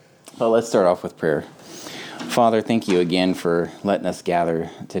Well, let's start off with prayer. Father, thank you again for letting us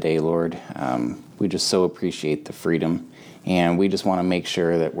gather today, Lord. We just so appreciate the freedom, and we just want to make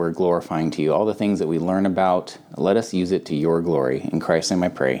sure that we're glorifying to you. All the things that we learn about, let us use it to your glory. In Christ's name I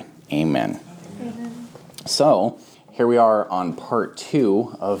pray. Amen. Amen. So, here we are on part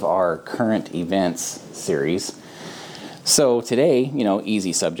 2 of our current events series. So today,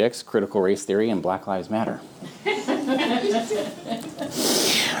 easy subjects, critical race theory and Black Lives Matter.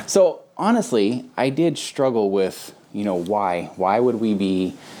 So honestly, I did struggle with, why? Why would we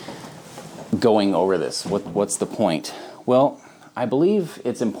be going over this? What's the point? Well, I believe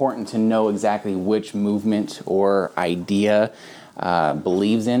it's important to know exactly which movement or idea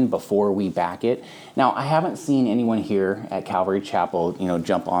believes in before we back it. Now, I haven't seen anyone here at Calvary Chapel,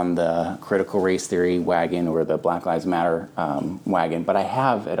 jump on the critical race theory wagon or the Black Lives Matter wagon, but I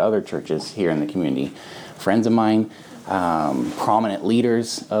have at other churches here in the community. Friends of mine, prominent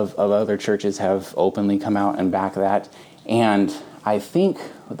leaders of other churches have openly come out and back that. And I think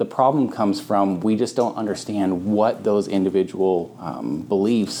the problem comes from we just don't understand what those individual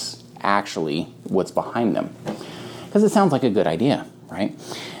beliefs actually, what's behind them. Because it sounds like a good idea, right?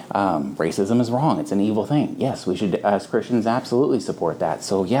 Racism is wrong. It's an evil thing. Yes, we should, as Christians, absolutely support that.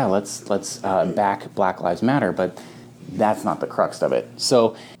 So yeah, let's back Black Lives Matter, but that's not the crux of it.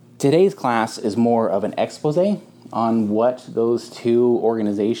 So today's class is more of an expose on what those two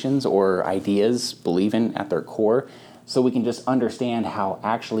organizations or ideas believe in at their core, so we can just understand how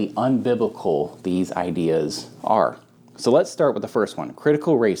actually unbiblical these ideas are. So let's start with the first one,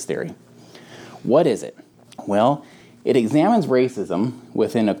 critical race theory. What is it? Well, it examines racism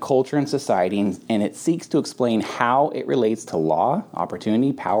within a culture and society, and it seeks to explain how it relates to law,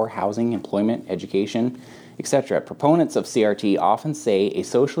 opportunity, power, housing, employment, education, etc. Proponents of CRT often say a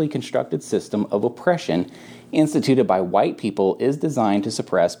socially constructed system of oppression instituted by white people is designed to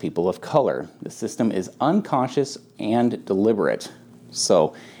suppress people of color. The system is unconscious and deliberate.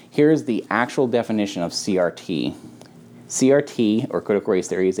 So here's the actual definition of CRT. CRT, or critical race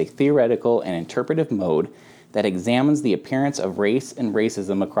theory, is a theoretical and interpretive mode that examines the appearance of race and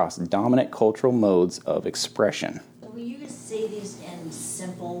racism across dominant cultural modes of expression. Will you just say these in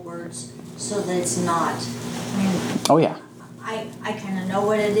simple words so that it's not? Oh, yeah. I kind of know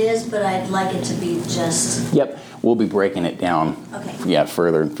what it is, but I'd like it to be just... Yep, we'll be breaking it down. Okay. Yeah,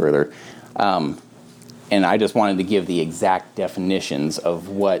 further and further. And I just wanted to give the exact definitions of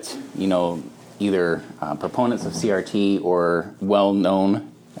what, either proponents of CRT or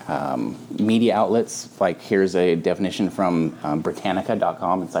well-known media outlets, like here's a definition from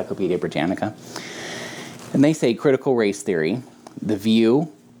Britannica.com, Encyclopedia Britannica. And they say critical race theory, the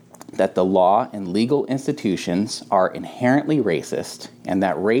view that the law and legal institutions are inherently racist, and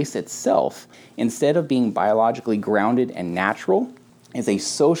that race itself, instead of being biologically grounded and natural, is a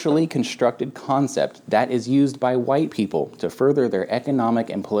socially constructed concept that is used by white people to further their economic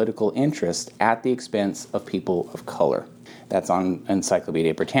and political interests at the expense of people of color. That's on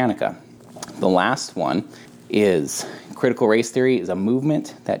Encyclopedia Britannica. The last one is critical race theory is a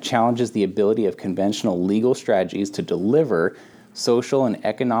movement that challenges the ability of conventional legal strategies to deliver social and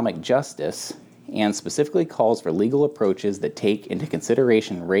economic justice, and specifically calls for legal approaches that take into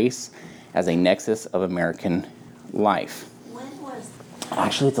consideration race as a nexus of American life. When was...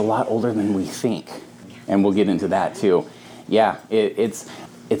 Actually, it's a lot older than we think, and we'll get into that too. Yeah, it's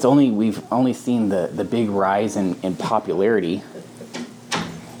we've only seen the big rise in popularity.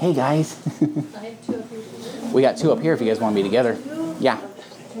 Hey guys, I have 2 up here. we got 2 up here if you guys want to be together. Yeah.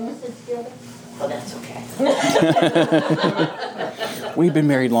 Oh, that's okay. We've been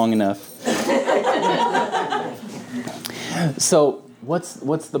married long enough. So what's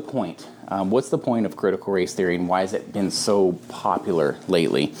the point? What's the point of critical race theory, and why has it been so popular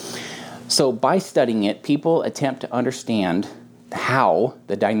lately? So by studying it, people attempt to understand how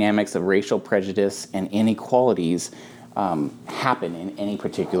the dynamics of racial prejudice and inequalities happen in any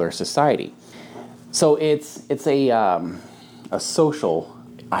particular society. So it's a social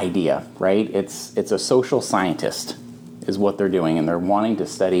idea, right? It's a social scientist is what they're doing, and they're wanting to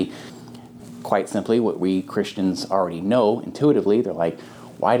study, quite simply, what we Christians already know intuitively. They're like,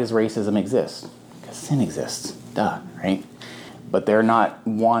 why does racism exist? Because sin exists, duh, right? But they're not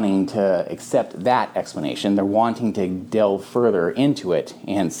wanting to accept that explanation. They're wanting to delve further into it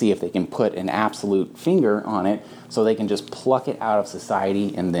and see if they can put an absolute finger on it so they can just pluck it out of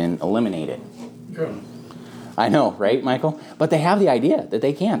society and then eliminate it. Yeah. I know, right, Michael? But they have the idea that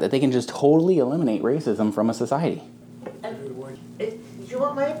they can just totally eliminate racism from a society. Do you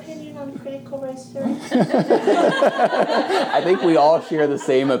want my opinion on critical race theory? I think we all share the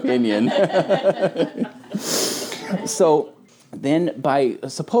same opinion. So then by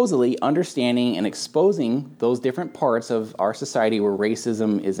supposedly understanding and exposing those different parts of our society where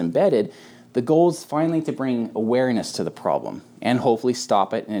racism is embedded, the goal is finally to bring awareness to the problem and hopefully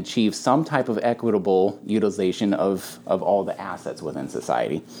stop it and achieve some type of equitable utilization of all the assets within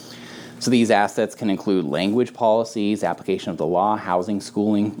society. So these assets can include language policies, application of the law, housing,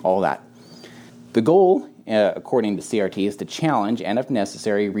 schooling, all that. The goal, according to CRT, is to challenge and, if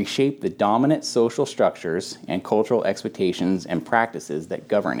necessary, reshape the dominant social structures and cultural expectations and practices that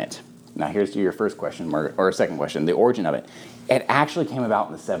govern it. Now, here's your first question, or second question, the origin of it. It actually came about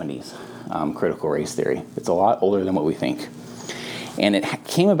in the 70s, critical race theory. It's a lot older than what we think. And it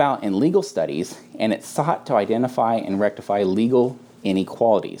came about in legal studies, and it sought to identify and rectify legal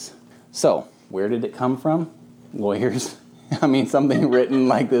inequalities. So, where did it come from? Lawyers. I mean, something written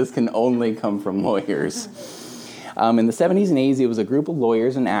like this can only come from lawyers. In the 70s and 80s, it was a group of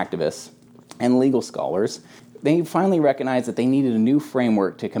lawyers and activists and legal scholars. They finally recognized that they needed a new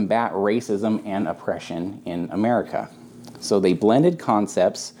framework to combat racism and oppression in America. So they blended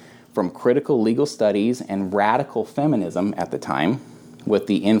concepts from critical legal studies and radical feminism at the time with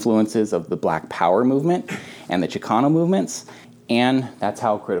the influences of the Black Power movement and the Chicano movements, and that's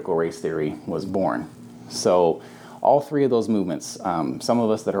how critical race theory was born. So all three of those movements, some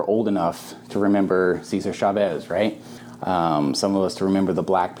of us that are old enough to remember Cesar Chavez, right? Some of us to remember the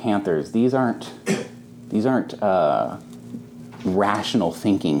Black Panthers. These aren't rational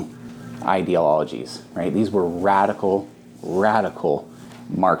thinking ideologies, right? These were radical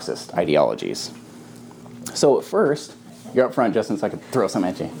Marxist ideologies. So at first, you're up front, Justin, so I can throw some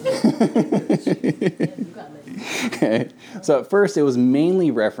at you. Okay. So at first, it was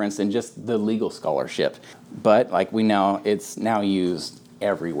mainly referenced in just the legal scholarship, but like we know, it's now used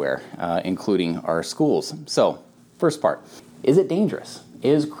everywhere, including our schools. So, first part, is it dangerous?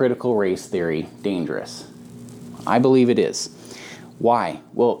 Is critical race theory dangerous? I believe it is. Why?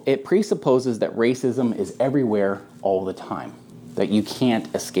 Well, it presupposes that racism is everywhere all the time, that you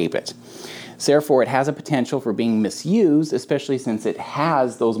can't escape it. Therefore, it has a potential for being misused, especially since it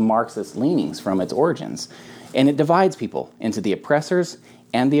has those Marxist leanings from its origins. And it divides people into the oppressors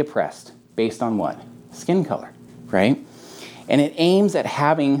and the oppressed based on what? Skin color, right? And it aims at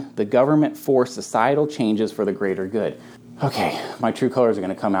having the government force societal changes for the greater good. Okay, my true colors are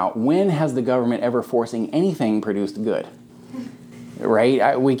going to come out. When has the government ever forcing anything produced good?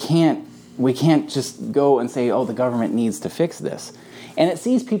 Right? We can't just go and say, oh, the government needs to fix this. And it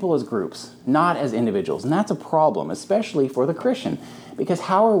sees people as groups, not as individuals. And that's a problem, especially for the Christian. Because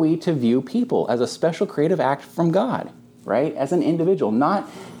how are we to view people? As a special creative act from God, right? As an individual, not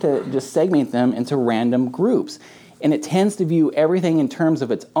to just segment them into random groups. And it tends to view everything in terms of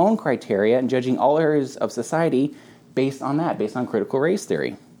its own criteria and judging all areas of society based on that, based on critical race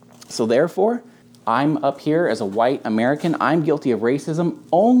theory. So therefore, I'm up here as a white American. I'm guilty of racism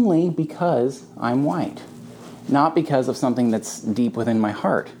only because I'm white, not because of something that's deep within my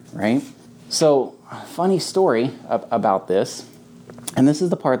heart, right? So, funny story about this, and this is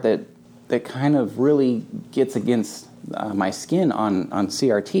the part that kind of really gets against my skin on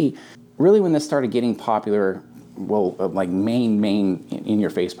CRT. Really, when this started getting popular, well, like main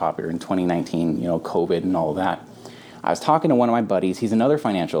in-your-face popular in 2019, COVID and all of that, I was talking to one of my buddies. He's another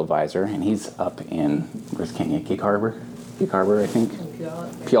financial advisor, and he's up in, where's Kenya? Gig Harbor, I think?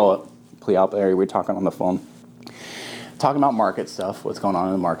 Puyallup area. We were talking on the phone. Talking about market stuff, what's going on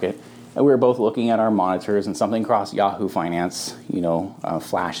in the market. And we were both looking at our monitors, and something across Yahoo Finance,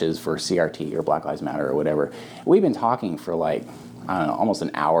 flashes for CRT or Black Lives Matter or whatever. We've been talking for almost an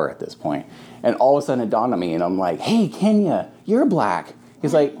hour at this point. And all of a sudden it dawned on me, and I'm like, hey, Kenya, you're black.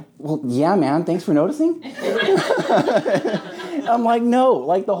 He's like, well, yeah, man, thanks for noticing. I'm like,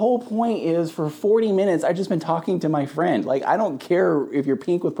 no, the whole point is for 40 minutes, I've just been talking to my friend. I don't care if you're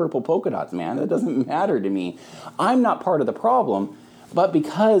pink with purple polka dots, man. That doesn't matter to me. I'm not part of the problem, but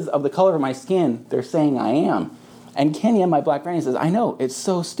because of the color of my skin, they're saying I am. And Kenya, my black friend, says, I know, it's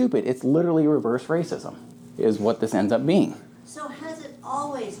so stupid. It's literally reverse racism is what this ends up being. So has it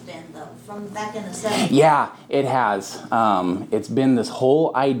always been, though, from back in the 70s? Yeah, it has. It's been this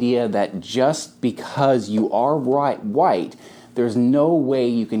whole idea that just because you are white, there's no way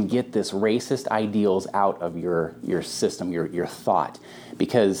you can get this racist ideals out of your system, your thought,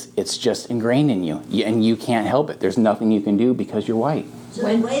 because it's just ingrained in you, and you can't help it. There's nothing you can do because you're white. So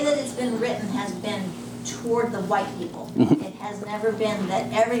the way that it's been written has been toward the white people. Mm-hmm. It has never been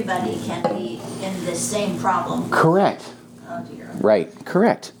that everybody can be in the same problem. Correct. Oh, dear. Right,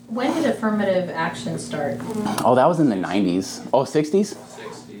 correct. When did affirmative action start? Oh, that was in the 90s. Oh, 60s?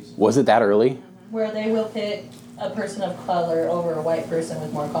 60s. Was it that early? where they will pick a person of color over a white person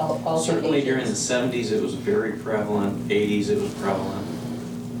with more qualifications. Certainly during the 70s it was very prevalent, 80s it was prevalent.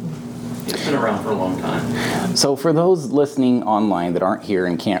 It's been around for a long time. So for those listening online that aren't here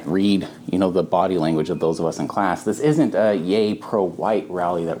and can't read, the body language of those of us in class, this isn't a yay pro-white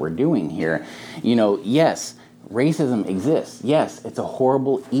rally that we're doing here. Yes, racism exists. Yes, it's a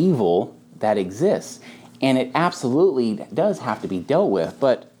horrible evil that exists. And it absolutely does have to be dealt with.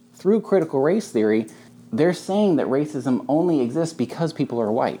 But through critical race theory, they're saying that racism only exists because people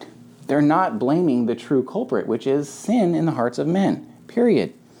are white. They're not blaming the true culprit, which is sin in the hearts of men,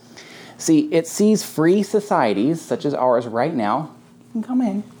 period. See, it sees free societies, such as ours right now. You can come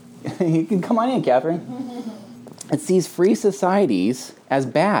in. You can come on in, Catherine. It sees free societies as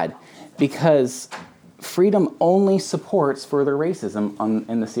bad because freedom only supports further racism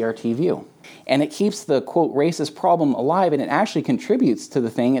in the CRT view. And it keeps the, quote, racist problem alive, and it actually contributes to the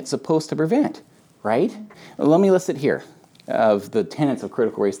thing it's supposed to prevent, right? Let me list it here of the tenets of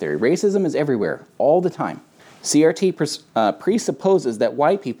critical race theory. Racism is everywhere, all the time. CRT presupposes that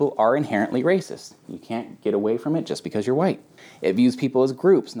white people are inherently racist. You can't get away from it just because you're white. It views people as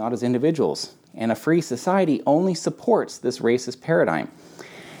groups, not as individuals. And a free society only supports this racist paradigm.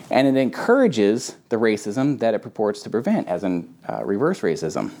 And it encourages the racism that it purports to prevent, as in reverse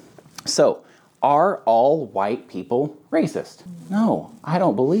racism. So, are all white people racist? No, I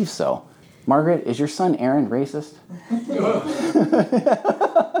don't believe so. Margaret, is your son Aaron racist?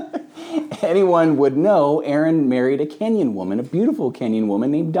 Anyone would know Aaron married a Kenyan woman, a beautiful Kenyan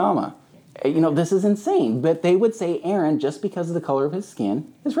woman named Dama. This is insane, but they would say Aaron, just because of the color of his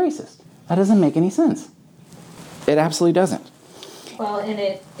skin, is racist. That doesn't make any sense. It absolutely doesn't. Well, and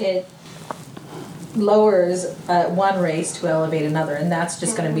it lowers one race to elevate another, and that's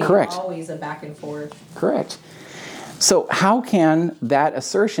just going to be Correct. Always a back and forth. Correct. So how can that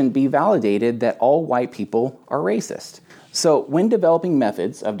assertion be validated that all white people are racist? So when developing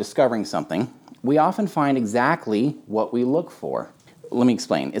methods of discovering something, we often find exactly what we look for. Let me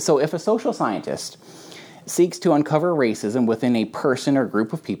explain. So if a social scientist seeks to uncover racism within a person or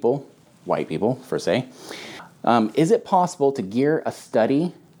group of people, white people, per se, is it possible to gear a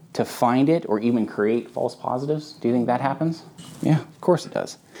study to find it or even create false positives? Do you think that happens? Yeah, of course it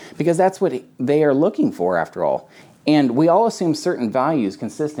does. Because that's what they are looking for, after all. And we all assume certain values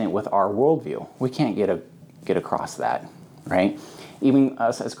consistent with our worldview. We can't get across that, right? Even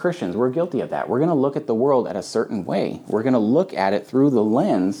us as Christians, we're guilty of that. We're going to look at the world at a certain way. We're going to look at it through the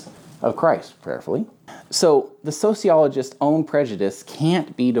lens of Christ, prayerfully. So the sociologist's own prejudice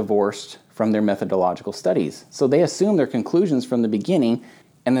can't be divorced from their methodological studies. So they assume their conclusions from the beginning,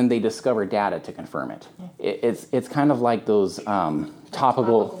 and then they discover data to confirm it. It's kind of like those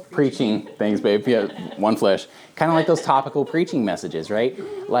topical preaching things, babe. Yeah, one flesh. Kind of like those topical preaching messages, right?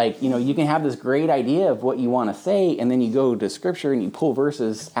 Like, you can have this great idea of what you want to say, and then you go to Scripture and you pull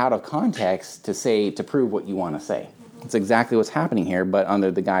verses out of context to prove what you want to say. It's exactly what's happening here, but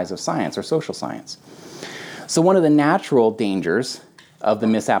under the guise of science or social science. So one of the natural dangers of the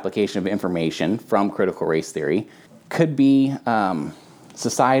misapplication of information from critical race theory could be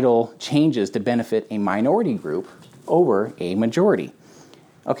societal changes to benefit a minority group over a majority.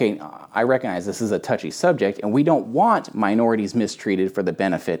 Okay, I recognize this is a touchy subject, and we don't want minorities mistreated for the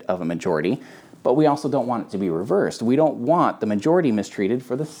benefit of a majority, but we also don't want it to be reversed. We don't want the majority mistreated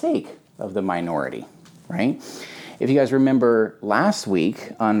for the sake of the minority, right? If you guys remember last week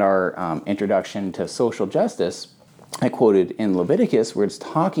on our introduction to social justice, I quoted in Leviticus where it's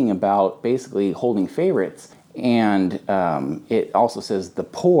talking about basically holding favorites, and it also says the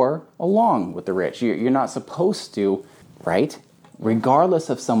poor along with the rich. You're not supposed to, right?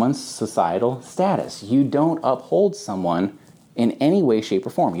 Regardless of someone's societal status. You don't uphold someone in any way, shape, or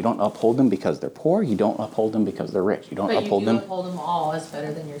form. You don't uphold them because they're poor. You don't uphold them because they're rich. You don't uphold them. But you do uphold them all as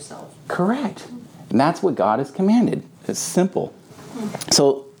better than yourself. Correct. And that's what God has commanded. It's simple.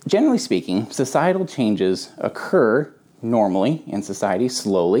 So, generally speaking, societal changes occur normally in society,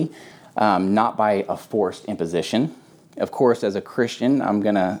 slowly, not by a forced imposition. Of course, as a Christian, I'm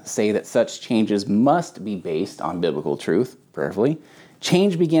going to say that such changes must be based on biblical truth, prayerfully.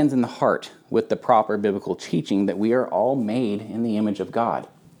 Change begins in the heart with the proper biblical teaching that we are all made in the image of God.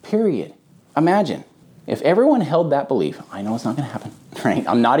 Period. Imagine if everyone held that belief. I know it's not going to happen, right?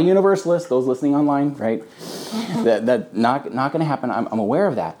 I'm not a universalist. Those listening online, right? That not going to happen. I'm aware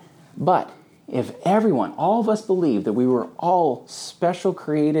of that. But if everyone, all of us, believed that we were all special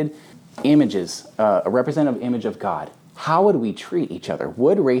created images, a representative image of God, how would we treat each other?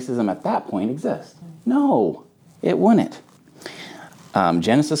 Would racism at that point exist? No, it wouldn't.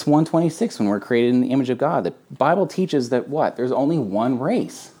 Genesis 1:26, when we're created in the image of God, the Bible teaches that what? There's only one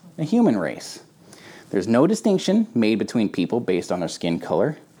race, a human race. There's no distinction made between people based on their skin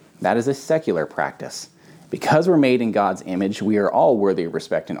color. That is a secular practice. Because we're made in God's image, we are all worthy of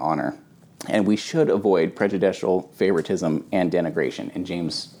respect and honor. And we should avoid prejudicial favoritism and denigration in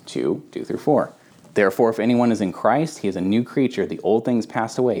James 2:2-4. Therefore, if anyone is in Christ, he is a new creature. The old things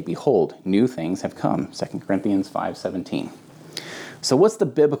passed away. Behold, new things have come. 2 Corinthians 5:17. So what's the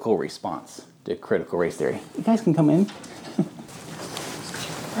biblical response to critical race theory? You guys can come in.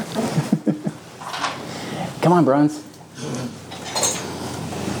 Come on, Bronze.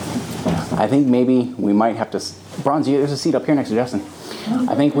 I think maybe we might have to... Bronze, there's a seat up here next to Justin.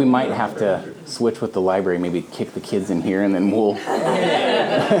 I think we might have to switch with the library, maybe kick the kids in here, and then we'll...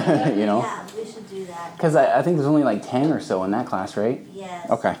 Yeah, we should do that. Because I think there's only like 10 or so in that class, right? Yes.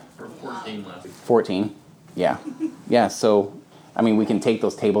 Okay. Or 14 left. 14. Yeah. Yeah, so, I mean, we can take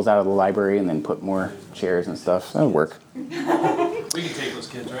those tables out of the library and then put more chairs and stuff. That'll work. We can take those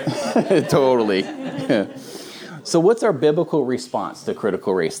kids, right? Totally. So what's our biblical response to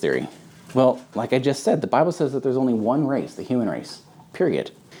critical race theory? Well, like I just said, the Bible says that there's only one race, the human race,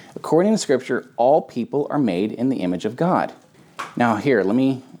 period. According to Scripture, all people are made in the image of God. Now here,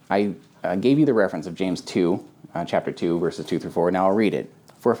 I gave you the reference of James 2, chapter 2, verses 2-4. Now I'll read it.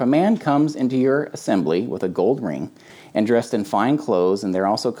 For if a man comes into your assembly with a gold ring and dressed in fine clothes, and there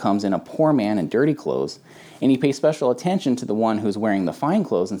also comes in a poor man in dirty clothes, and you pay special attention to the one who's wearing the fine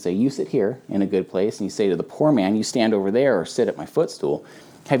clothes and say, you sit here in a good place, and you say to the poor man, you stand over there or sit at my footstool,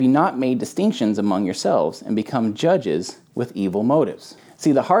 have you not made distinctions among yourselves and become judges with evil motives?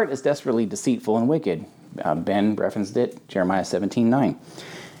 See, the heart is desperately deceitful and wicked. Ben referenced it, Jeremiah 17:9.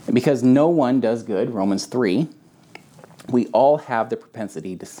 And because no one does good, Romans 3, we all have the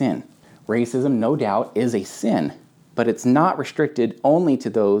propensity to sin. Racism, no doubt, is a sin, but it's not restricted only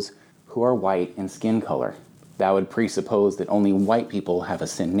to those who are white in skin color. That would presuppose that only white people have a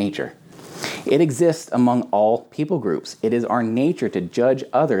sin nature. It exists among all people groups. It is our nature to judge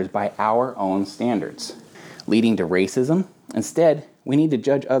others by our own standards, leading to racism. Instead, we need to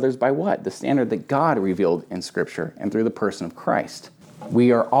judge others by what? The standard that God revealed in Scripture and through the person of Christ.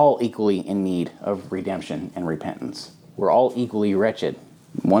 We are all equally in need of redemption and repentance. We're all equally wretched.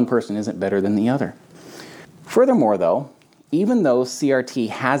 One person isn't better than the other. Furthermore, though, even though CRT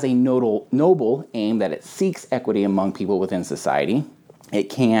has a noble aim that it seeks equity among people within society, it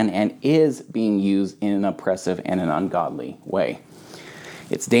can and is being used in an oppressive and an ungodly way.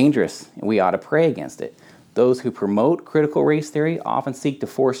 It's dangerous, and we ought to pray against it. Those who promote critical race theory often seek to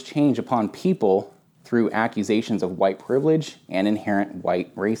force change upon people through accusations of white privilege and inherent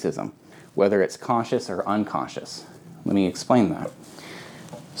white racism, whether it's conscious or unconscious. Let me explain that.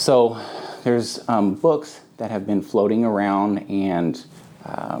 So there's books that have been floating around and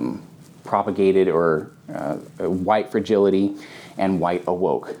propagated, or white fragility and white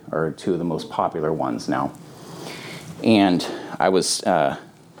awoke are two of the most popular ones now. And I was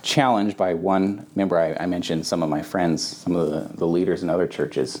challenged by one, remember I mentioned some of my friends, some of the leaders in other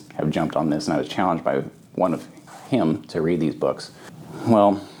churches have jumped on this, and I was challenged by one of him to read these books.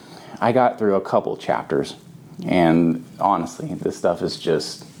 Well, I got through a couple chapters, and honestly, this stuff is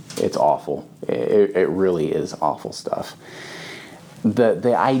just, it's awful. It really is awful stuff.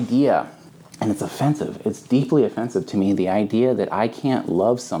 The idea, and it's offensive, it's deeply offensive to me, the idea that I can't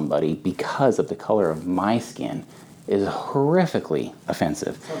love somebody because of the color of my skin is horrifically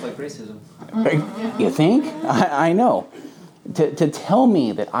offensive. Sounds like racism. You think? I know. To tell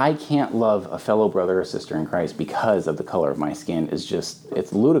me that I can't love a fellow brother or sister in Christ because of the color of my skin is just,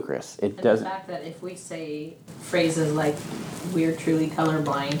 it's ludicrous. It And doesn't. the fact that if we say phrases like, we're truly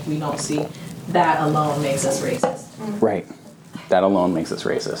colorblind, we don't see, that alone makes us racist. Right. That alone makes us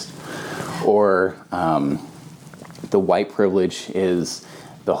racist. Or the white privilege is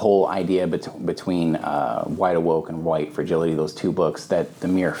the whole idea between White Awoke and White Fragility, those two books, that the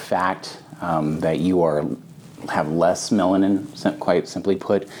mere fact that you have less melanin, quite simply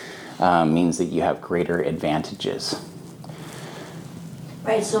put, means that you have greater advantages.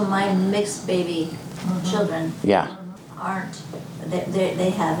 Right, so my mixed baby children Yeah. aren't,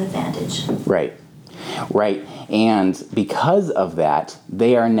 they have advantage. Right. Right. And because of that,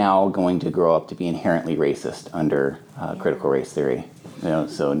 they are now going to grow up to be inherently racist under critical race theory. You know,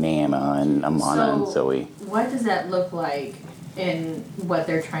 so Naama and Amana and Zoe. What does that look like in what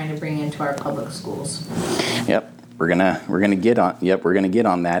they're trying to bring into our public schools? Yep. We're gonna get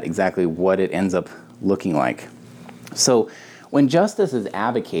on that, exactly what it ends up looking like. So when justice is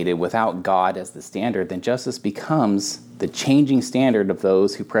advocated without God as the standard, then justice becomes the changing standard of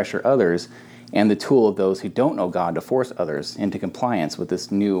those who pressure others and the tool of those who don't know God to force others into compliance with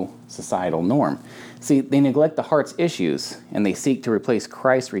this new societal norm. See, they neglect the heart's issues, and they seek to replace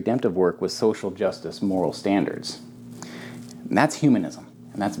Christ's redemptive work with social justice moral standards. And that's humanism,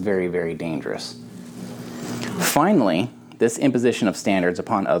 and that's very, very dangerous. Finally, this imposition of standards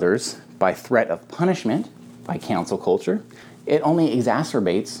upon others by threat of punishment by cancel culture, it only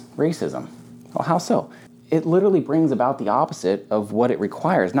exacerbates racism. Well, how so? It literally brings about the opposite of what it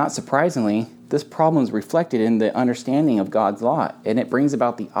requires. Not surprisingly, this problem is reflected in the understanding of God's law, and it brings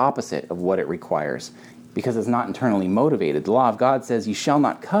about the opposite of what it requires because it's not internally motivated. The law of God says, "You shall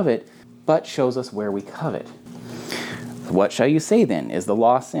not covet," but shows us where we covet. What shall you say then? Is the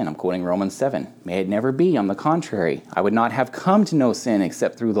law sin? I'm quoting Romans 7. May it never be. On the contrary, I would not have come to know sin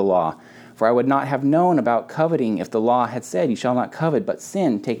except through the law. For I would not have known about coveting if the law had said, "You shall not covet," but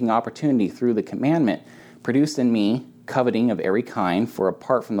sin, taking opportunity through the commandment, produced in me coveting of every kind, for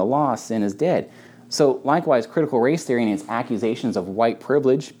apart from the law, sin is dead. So likewise, critical race theory and its accusations of white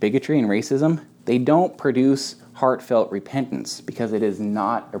privilege, bigotry, and racism, they don't produce heartfelt repentance because it is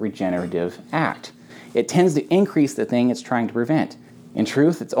not a regenerative act. It tends to increase the thing it's trying to prevent. In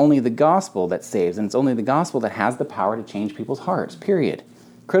truth, it's only the gospel that saves, and it's only the gospel that has the power to change people's hearts, period.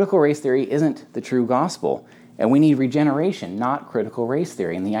 Critical race theory isn't the true gospel, and we need regeneration, not critical race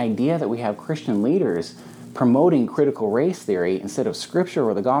theory. And the idea that we have Christian leaders promoting critical race theory instead of Scripture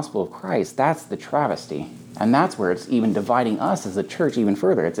or the gospel of Christ, that's the travesty. And that's where it's even dividing us as a church even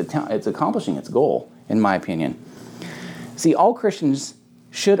further. It's accomplishing its goal, in my opinion. See, all Christians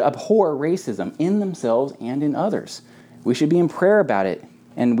should abhor racism in themselves and in others. We should be in prayer about it,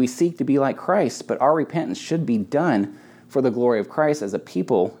 and we seek to be like Christ, but our repentance should be done for the glory of Christ as a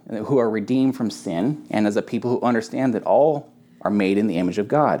people who are redeemed from sin and as a people who understand that all are made in the image of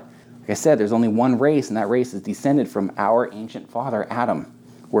God. Like I said, there's only one race, and that race is descended from our ancient father, Adam.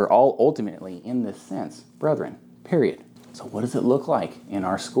 We're all ultimately, in this sense, brethren, period. So what does it look like in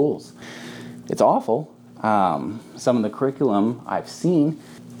our schools? It's awful. Some of the curriculum I've seen,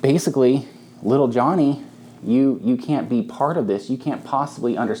 basically, little Johnny, you can't be part of this. You can't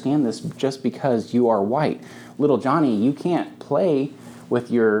possibly understand this just because you are white. Little Johnny, you can't play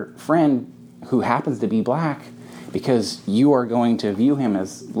with your friend who happens to be black because you are going to view him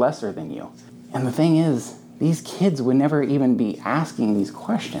as lesser than you. And the thing is, these kids would never even be asking these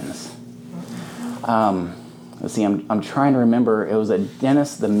questions. Let's see, I'm trying to remember. It was a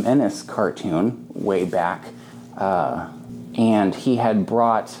Dennis the Menace cartoon way back, and he had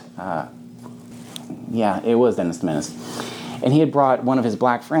brought, it was Dennis the Menace. And he had brought one of his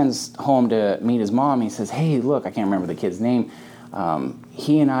black friends home to meet his mom. He says, "Hey, look, I can't remember the kid's name.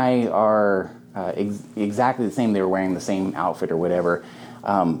 He and I are exactly the same. They were wearing the same outfit or whatever.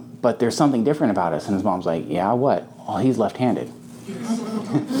 But there's something different about us." And his mom's like, "Yeah, what?" "Oh, he's left-handed."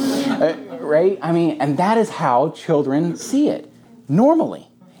 Right? I mean, and that is how children see it. Normally,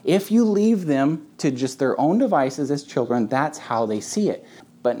 if you leave them to just their own devices as children, that's how they see it.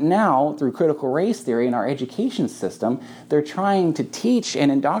 But now, through critical race theory in our education system, they're trying to teach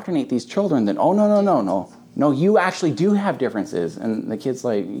and indoctrinate these children that, oh, no, you actually do have differences. And the kid's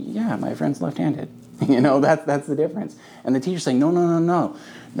like, "Yeah, my friend's left-handed." That's the difference. And the teacher's saying, no,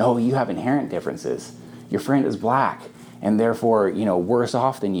 you have inherent differences. Your friend is black, and therefore, worse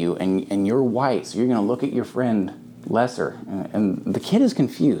off than you, and you're white, so you're going to look at your friend lesser. And the kid is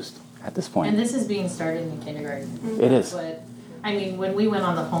confused at this point. And this is being started in kindergarten. It is. But, when we went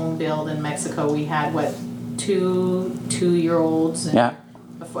on the home build in Mexico, we had, two-year-olds? Yeah.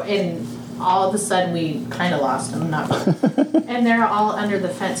 And all of a sudden, we kind of lost them. And they're all under the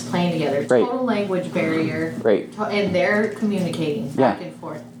fence playing together. Right. Total language barrier. Right. And they're communicating back and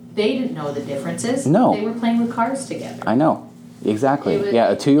forth. They didn't know the differences. No. They were playing with cars together. I know. Exactly.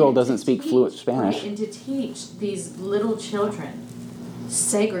 A 2-year-old doesn't speak fluent Spanish. Right, and to teach these little children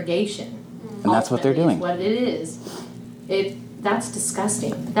segregation. And that's what they're doing. What it is. That's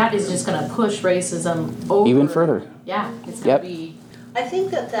disgusting. That is just going to push racism over. Even further. Yeah. It's going to be. I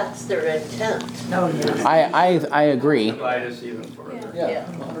think that's their intent. Oh, yeah. I agree. Divide us even further.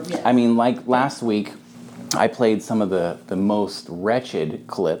 Yeah. I mean, like last week, I played some of the most wretched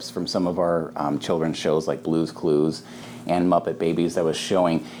clips from some of our children's shows like Blue's Clues and Muppet Babies that was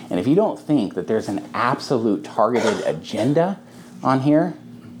showing. And if you don't think that there's an absolute targeted agenda on here,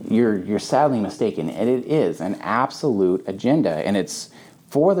 you're sadly mistaken. And it is an absolute agenda. And it's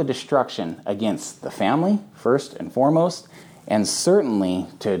for the destruction against the family, first and foremost, and certainly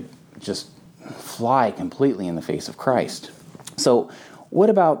to just fly completely in the face of Christ. So what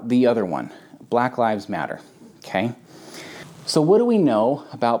about the other one? Black Lives Matter, okay? So what do we know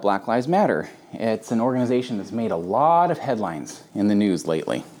about Black Lives Matter? It's an organization that's made a lot of headlines in the news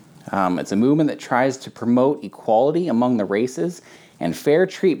lately, It's a movement that tries to promote equality among the races and fair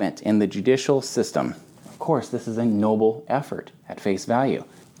treatment in the judicial system. Of course, this is a noble effort at face value.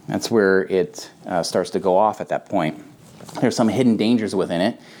 That's where it starts to go off at that point. There's some hidden dangers within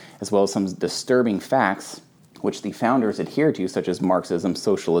it, as well as some disturbing facts which the founders adhere to, such as Marxism,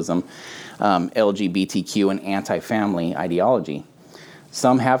 socialism, LGBTQ, and anti-family ideology.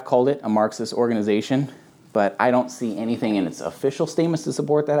 Some have called it a Marxist organization, but I don't see anything in its official statements to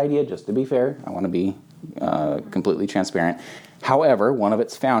support that idea, just to be fair. I want to be completely transparent. However, one of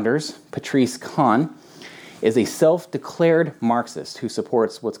its founders, Patrice Kahn, is a self-declared Marxist who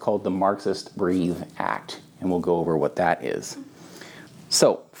supports what's called the Marxist Breathe Act, and we'll go over what that is.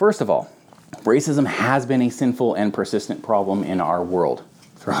 So, first of all, racism has been a sinful and persistent problem in our world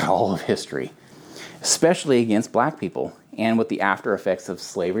throughout all of history, especially against black people, and with the after effects of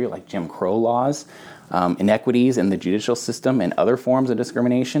slavery, like Jim Crow laws, inequities in the judicial system, and other forms of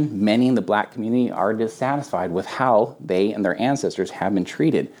discrimination. Many in the black community are dissatisfied with how they and their ancestors have been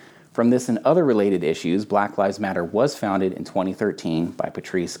treated. From this and other related issues, Black Lives Matter was founded in 2013 by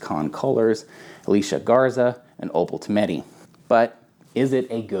Patrice Kahn Cullors, Alicia Garza, and Opal Tometi. But is it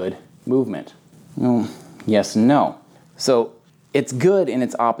a good movement? Well, yes and no. So it's good in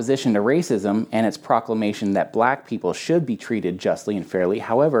its opposition to racism and its proclamation that black people should be treated justly and fairly.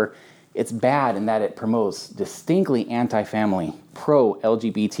 However, it's bad in that it promotes distinctly anti-family,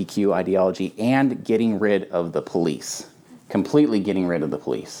 pro-LGBTQ ideology, and getting rid of the police. Completely getting rid of the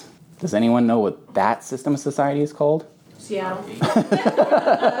police. Does anyone know what that system of society is called? Seattle.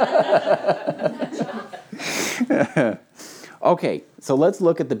 Okay, so let's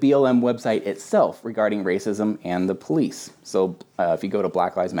look at the BLM website itself regarding racism and the police. So if you go to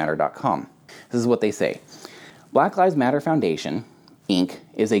blacklivesmatter.com, this is what they say. Black Lives Matter Foundation, Inc.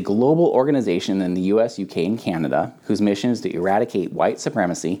 is a global organization in the US, UK, and Canada whose mission is to eradicate white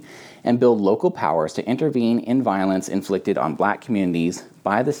supremacy and build local powers to intervene in violence inflicted on black communities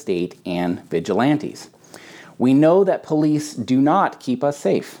by the state and vigilantes. We know that police do not keep us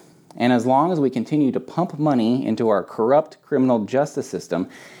safe, and as long as we continue to pump money into our corrupt criminal justice system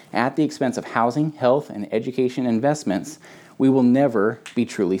at the expense of housing, health, and education investments, we will never be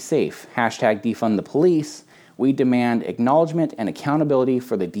truly safe. Hashtag defund the police. We demand acknowledgement and accountability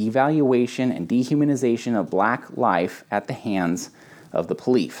for the devaluation and dehumanization of black life at the hands of the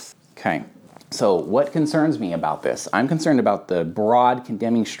police. Okay, so what concerns me about this? I'm concerned about the broad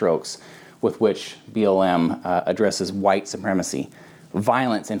condemning strokes with which BLM addresses white supremacy,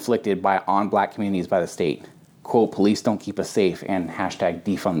 violence inflicted on black communities by the state, quote, police don't keep us safe, and hashtag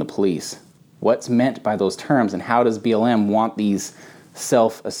defund the police. What's meant by those terms, and how does BLM want these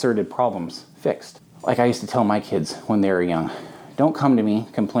self-asserted problems fixed? Like I used to tell my kids when they were young, don't come to me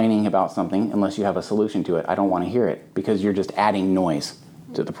complaining about something unless you have a solution to it. I don't want to hear it, because you're just adding noise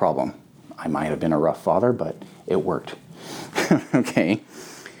to the problem. I might have been a rough father, but it worked. Okay.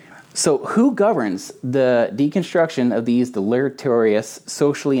 So who governs the deconstruction of these deleterious,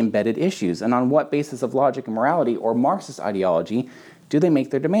 socially embedded issues? And on what basis of logic and morality or Marxist ideology do they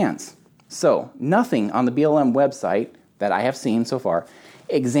make their demands? So nothing on the BLM website that I have seen so far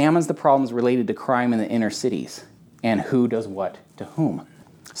examines the problems related to crime in the inner cities and who does what to whom.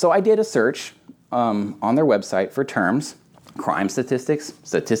 So I did a search on their website for terms, crime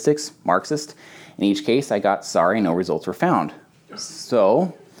statistics, Marxist. In each case, I got sorry, no results were found.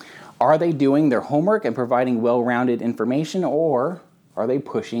 So are they doing their homework and providing well-rounded information, or are they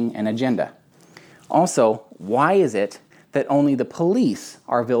pushing an agenda? Also, why is it that only the police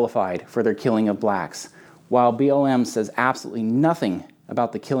are vilified for their killing of blacks, while BLM says absolutely nothing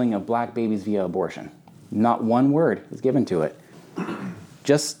about the killing of black babies via abortion? Not one word is given to it.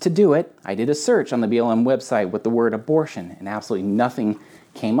 Just to do it, I did a search on the BLM website with the word abortion, and absolutely nothing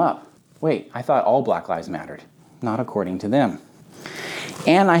came up. Wait, I thought all Black Lives mattered. Not according to them.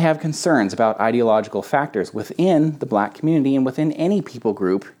 And I have concerns about ideological factors within the black community and within any people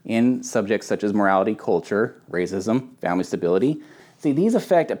group in subjects such as morality, culture, racism, family stability. See, these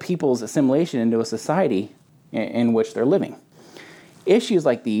affect a people's assimilation into a society in which they're living. Issues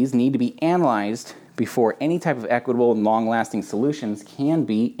like these need to be analyzed before any type of equitable and long-lasting solutions can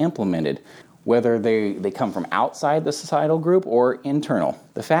be implemented, whether they come from outside the societal group or internal.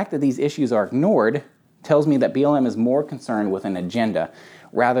 The fact that these issues are ignored tells me that BLM is more concerned with an agenda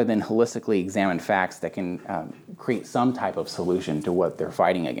rather than holistically examine facts that can create some type of solution to what they're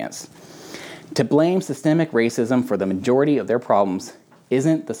fighting against. To blame systemic racism for the majority of their problems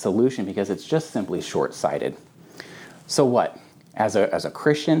isn't the solution, because it's just simply short-sighted. So what? As a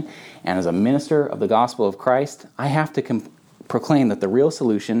Christian and as a minister of the gospel of Christ, I have to proclaim that the real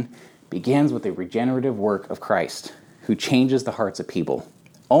solution begins with the regenerative work of Christ, who changes the hearts of people.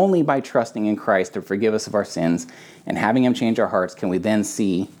 Only by trusting in Christ to forgive us of our sins and having him change our hearts can we then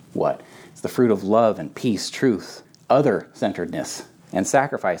see what? It's the fruit of love and peace, truth, other-centeredness, and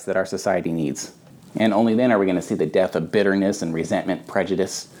sacrifice that our society needs. And only then are we going to see the death of bitterness and resentment,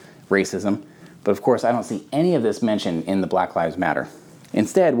 prejudice, racism. But of course, I don't see any of this mentioned in the Black Lives Matter.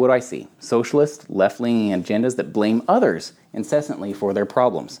 Instead, what do I see? Socialist, left-leaning agendas that blame others incessantly for their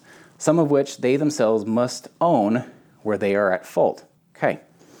problems, some of which they themselves must own where they are at fault. Okay,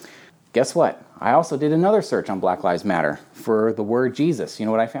 guess what? I also did another search on Black Lives Matter for the word Jesus. You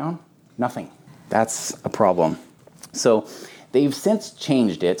know what I found? Nothing. That's a problem. So they've since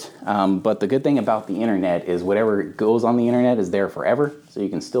changed it, but the good thing about the internet is whatever goes on the internet is there forever, so you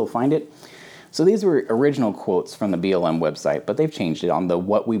can still find it. So these were original quotes from the BLM website, but they've changed it on the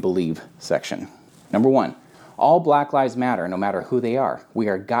What We Believe section. Number 1, all Black lives matter, no matter who they are. We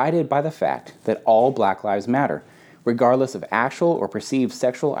are guided by the fact that all Black lives matter, regardless of actual or perceived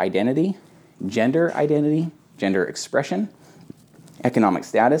sexual identity, gender expression, economic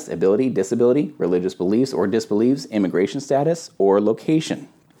status, ability, disability, religious beliefs or disbeliefs, immigration status, or location.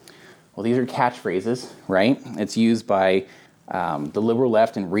 Well, these are catchphrases, right? It's used by the liberal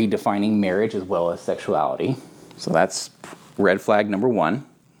left in redefining marriage as well as sexuality. So that's red flag number 1.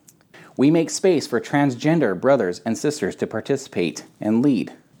 We make space for transgender brothers and sisters to participate and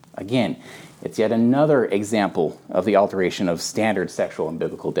lead. Again, it's yet another example of the alteration of standard sexual and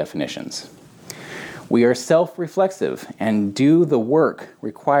biblical definitions. We are self-reflexive and do the work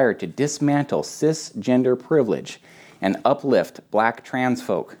required to dismantle cisgender privilege and uplift Black trans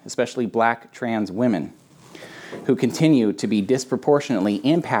folk, especially Black trans women, who continue to be disproportionately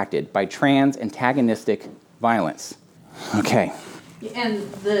impacted by trans antagonistic violence. Okay. And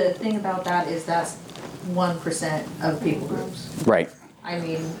the thing about that is that's 1% of people groups. Right. I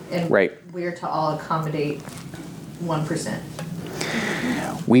mean, and Right. we're to all accommodate 1%.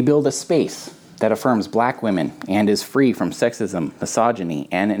 We build a space that affirms Black women and is free from sexism, misogyny,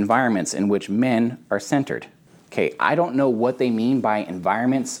 and environments in which men are centered. Okay, I don't know what they mean by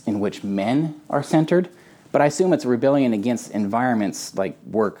environments in which men are centered, but I assume it's a rebellion against environments like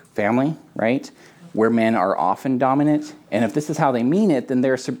work, family, right? Where men are often dominant. And if this is how they mean it, then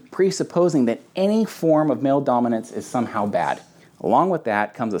they're presupposing that any form of male dominance is somehow bad. Along with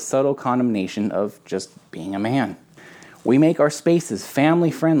that comes a subtle condemnation of just being a man. We make our spaces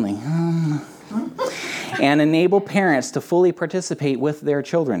family-friendly and enable parents to fully participate with their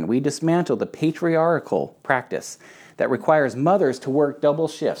children. We dismantle the patriarchal practice that requires mothers to work double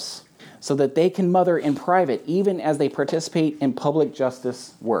shifts so that they can mother in private even as they participate in public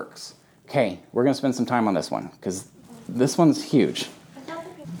justice works. Okay, we're going to spend some time on this one because this one's huge.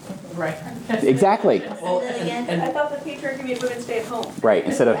 Right. Exactly. Well, I thought the patriarchy made women stay at home. Right,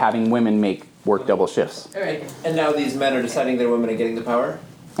 instead of having women work double shifts. All right. And now these men are deciding that women are getting the power?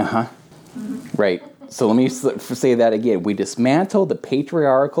 Uh-huh. Right. So let me say that again. We dismantle the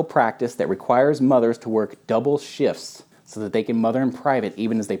patriarchal practice that requires mothers to work double shifts so that they can mother in private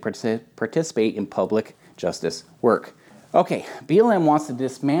even as they participate in public justice work. Okay, BLM wants to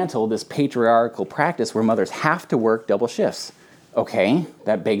dismantle this patriarchal practice where mothers have to work double shifts. Okay,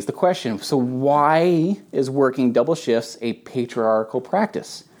 that begs the question, so why is working double shifts a patriarchal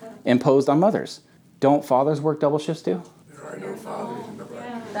practice imposed on mothers? Don't fathers work double shifts too? There are no fathers in the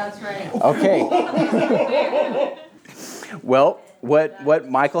Bible. That's right. Okay. Well, what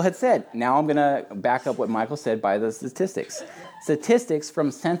Michael had said. Now I'm going to back up what Michael said by the statistics. Statistics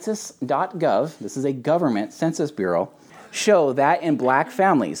from census.gov, this is a government census bureau, show that in Black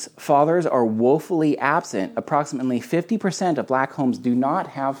families, fathers are woefully absent. Approximately 50% of Black homes do not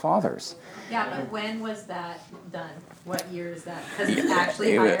have fathers. Yeah, but when was that done? What year is that? Because it's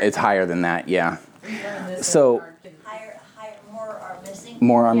actually higher. It's higher than that, yeah. This So higher, more are missing.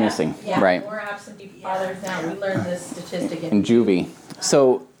 more are missing, Yeah, right? more absentee fathers now. We learned this statistic In juvie.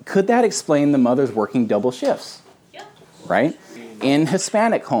 So could that explain the mothers working double shifts? Yeah. Right? In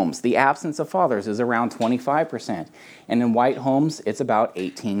Hispanic homes, the absence of fathers is around 25%. And in white homes, it's about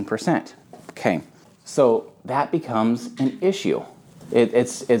 18%. Okay, so that becomes an issue.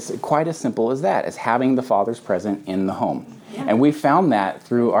 It's quite as simple as that, as having the fathers present in the home. Yeah. And we found that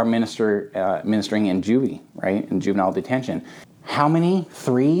through our ministering in juvie, right, in juvenile detention. How many?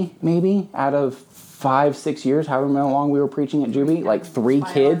 3 maybe out of 5, 6 years, however long we were preaching at juvie, like 3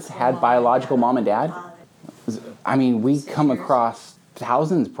 kids had biological mom and dad. I mean, we come across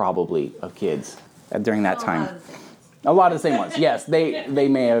thousands probably of kids during that time. A lot of the same ones. Yes, they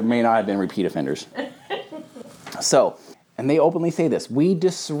may not have been repeat offenders. So and they openly say this, we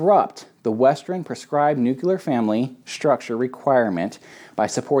disrupt the Western prescribed nuclear family structure requirement by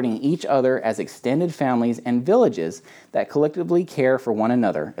supporting each other as extended families and villages that collectively care for one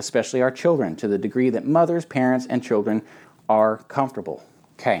another, especially our children, to the degree that mothers, parents, and children are comfortable.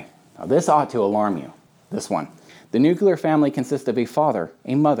 Okay, now this ought to alarm you, this one. The nuclear family consists of a father,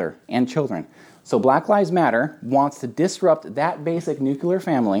 a mother, and children. So Black Lives Matter wants to disrupt that basic nuclear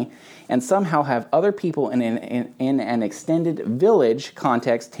family and somehow have other people in an extended village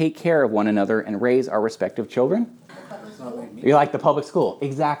context take care of one another and raise our respective children? You're like the public school.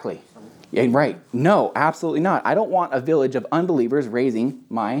 Exactly. Yeah, right. No, absolutely not. I don't want a village of unbelievers raising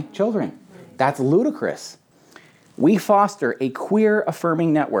my children. That's ludicrous. We foster a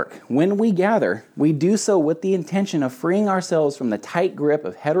queer-affirming network. When we gather, we do so with the intention of freeing ourselves from the tight grip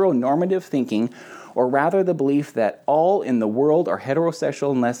of heteronormative thinking, or rather the belief that all in the world are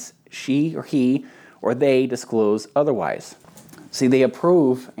heterosexual unless she or he or they disclose otherwise. See, they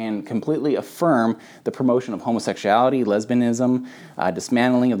approve and completely affirm the promotion of homosexuality, lesbianism,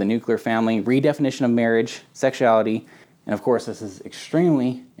 dismantling of the nuclear family, redefinition of marriage, sexuality, and of course this is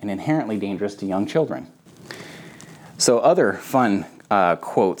extremely and inherently dangerous to young children. So other fun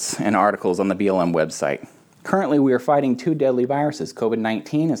quotes and articles on the BLM website. Currently, we are fighting two deadly viruses.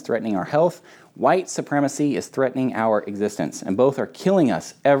 COVID-19 is threatening our health. White supremacy is threatening our existence. And both are killing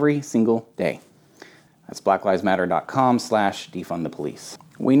us every single day. That's blacklivesmatter.com/defund the police.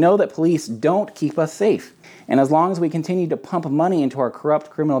 We know that police don't keep us safe. And as long as we continue to pump money into our corrupt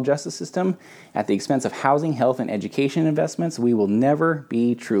criminal justice system at the expense of housing, health, and education investments, we will never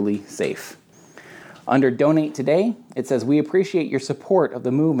be truly safe. Under Donate Today, it says, we appreciate your support of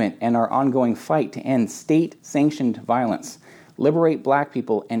the movement and our ongoing fight to end state-sanctioned violence, liberate black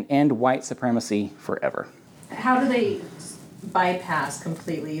people, and end white supremacy forever. How do they bypass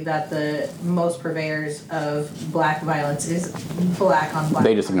completely that the most purveyors of black violence is black on black?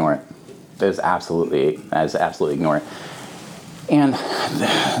 They just ignore it. They just absolutely ignore it. And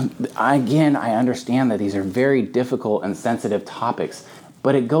again, I understand that these are very difficult and sensitive topics,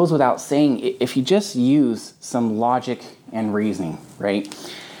 but it goes without saying, if you just use some logic and reasoning, right?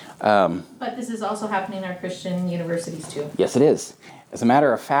 But this is also happening in our Christian universities too. Yes, it is. As a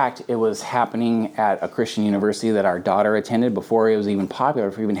matter of fact, it was happening at a Christian university that our daughter attended before it was even popular,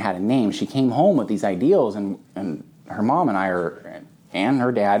 before it even had a name. She came home with these ideals, and her mom and and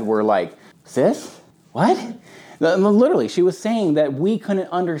her dad were like, sis, what? Literally, she was saying that we couldn't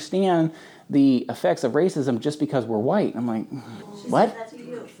understand the effects of racism just because we're white. I'm like, what? She said that to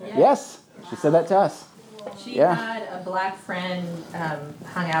you. Yes, she said that to us. She had a black friend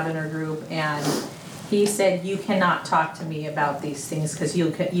hung out in her group, and he said, you cannot talk to me about these things because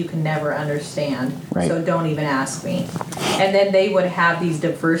you can never understand. Right. So don't even ask me. And then they would have these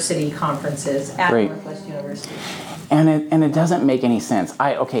diversity conferences at Right. Northwest University. And it doesn't make any sense.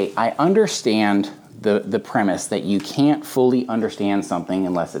 I understand the premise that you can't fully understand something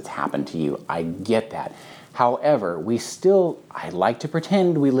unless it's happened to you. I get that. However, I like to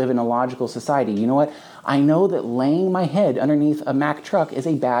pretend we live in a logical society. You know what? I know that laying my head underneath a Mack truck is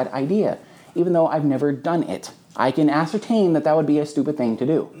a bad idea, even though I've never done it. I can ascertain that would be a stupid thing to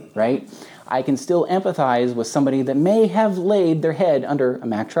do, right? I can still empathize with somebody that may have laid their head under a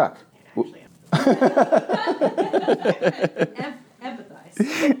Mack truck.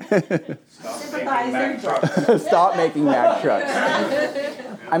 Empathize. Sympathize their joy. Stop making Mack trucks.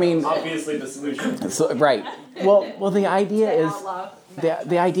 I mean, Obviously the solution. so, right. Well, the idea is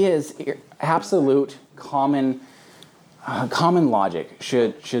absolute common logic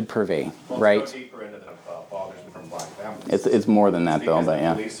should pervade, right? Let's go deeper into the fathers from black families. It's more than that, though. Because But the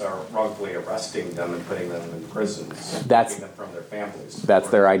yeah, police are wrongfully arresting them and putting them in prisons, That's- taking them from their families. that's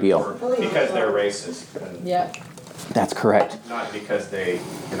their ideal. Or because they're racist, and Yep. That's correct. not because they,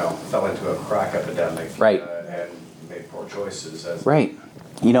 fell into a crack epidemic. Right. And made poor choices. As Right.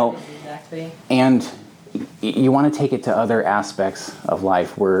 Exactly. And you want to take it to other aspects of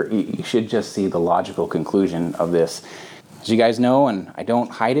life where you should just see the logical conclusion of this. As you guys know, and I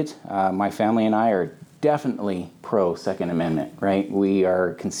don't hide it, my family and I are definitely pro Second Amendment, right? We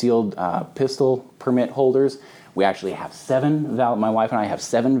are concealed pistol permit holders. We actually have my wife and I have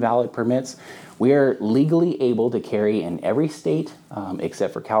 7 valid permits. We are legally able to carry in every state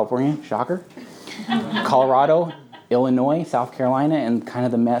except for California, shocker, Colorado, Illinois, South Carolina, and kind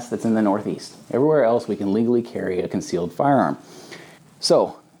of the mess that's in the Northeast. Everywhere else we can legally carry a concealed firearm.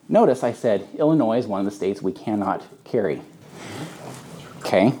 So, notice I said Illinois is one of the states we cannot carry.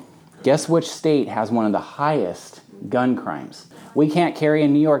 Okay, guess which state has one of the highest gun crimes? We can't carry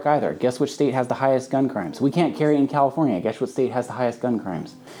in New York either. Guess which state has the highest gun crimes? We can't carry in California. Guess what state has the highest gun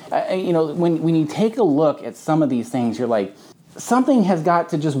crimes? When you take a look at some of these things, you're like, something has got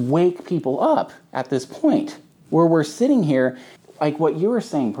to just wake people up at this point where we're sitting here, like what you were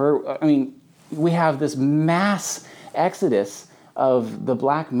saying, we have this mass exodus of the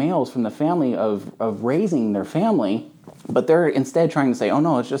black males from the family of raising their family, but they're instead trying to say, oh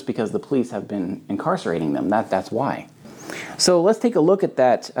no, it's just because the police have been incarcerating them. That's why. So let's take a look at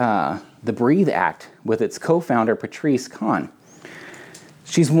that, the Breathe Act with its co-founder, Patrice Kahn.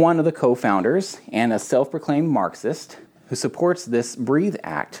 She's one of the co-founders and a self-proclaimed Marxist who supports this Breathe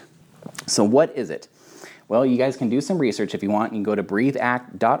Act. So what is it? Well, you guys can do some research if you want. You can go to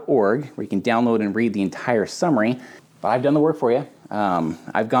breatheact.org where you can download and read the entire summary. But I've done the work for you.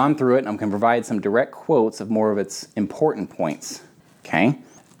 I've gone through it and I'm going to provide some direct quotes of more of its important points. Okay?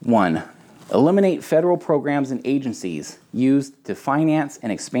 1. Eliminate federal programs and agencies used to finance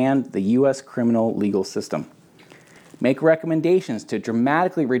and expand the U.S. criminal legal system. Make recommendations to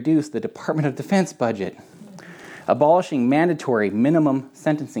dramatically reduce the Department of Defense budget. Abolishing mandatory minimum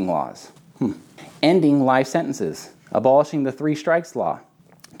sentencing laws. Ending life sentences. Abolishing the 3 strikes law.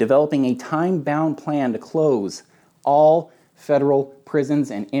 Developing a time-bound plan to close all federal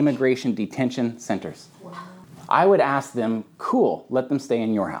prisons and immigration detention centers. Wow. I would ask them, cool, let them stay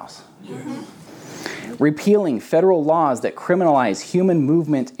in your house. Mm-hmm. Repealing federal laws that criminalize human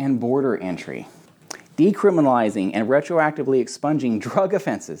movement and border entry. Decriminalizing and retroactively expunging drug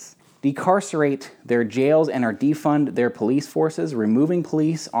offenses. Decarcerate their jails and or defund their police forces, removing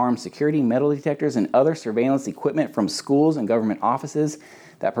police, armed security, metal detectors, and other surveillance equipment from schools and government offices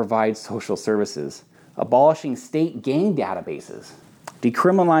that provide social services. Abolishing state gang databases,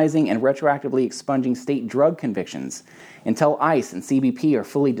 decriminalizing and retroactively expunging state drug convictions until ICE and CBP are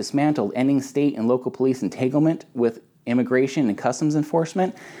fully dismantled, ending state and local police entanglement with immigration and customs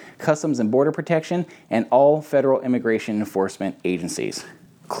enforcement, customs and border protection, and all federal immigration enforcement agencies.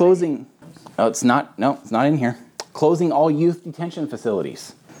 Closing, it's not in here. Closing all youth detention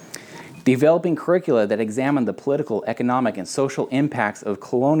facilities. Developing curricula that examine the political, economic, and social impacts of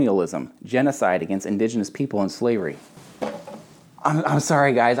colonialism, genocide against indigenous people, and slavery. I'm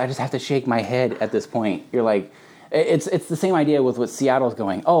sorry, guys. I just have to shake my head at this point. You're like, it's the same idea with what Seattle's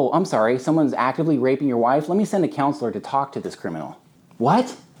going. Oh, I'm sorry. Someone's actively raping your wife. Let me send a counselor to talk to this criminal.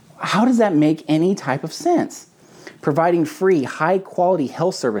 What? How does that make any type of sense? Providing free, high-quality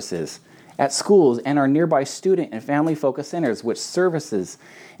health services at schools and our nearby student and family-focused centers, which services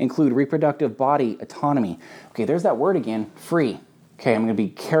include reproductive body autonomy. Okay, there's that word again, free. Okay, I'm going to be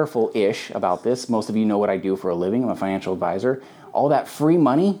careful-ish about this. Most of you know what I do for a living. I'm a financial advisor. All that free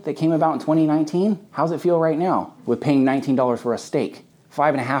money that came about in 2019, how's it feel right now with paying $19 for a steak,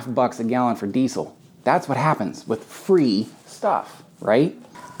 $5.50 a gallon for diesel? That's what happens with free stuff, right?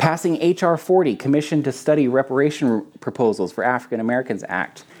 Passing H.R. 40, Commission to Study Reparation Proposals for African Americans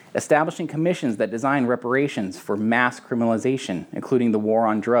Act. Establishing commissions that design reparations for mass criminalization, including the war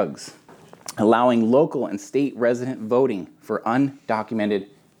on drugs. Allowing local and state resident voting for undocumented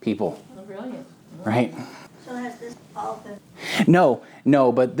people. Oh, brilliant. Right? So has this all been?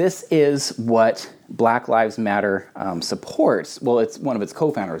 No, but this is what Black Lives Matter supports. Well, it's one of its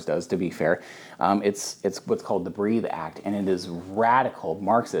co-founders does, to be fair. It's what's called the Breathe Act, and it is radical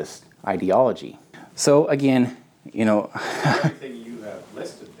Marxist ideology. So again, Everything you have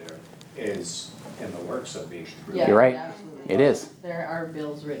listed there is in the works of being created. Yeah, you're right. absolutely. It is. There are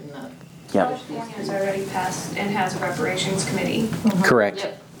bills written up. Yep. California has already passed and has a reparations committee. Correct.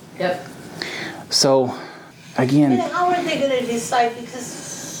 Yep. So, again, And how are they gonna decide, because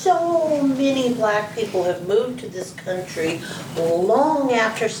so many black people have moved to this country long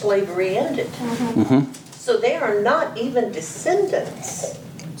after slavery ended. mm-hmm. So they are not even descendants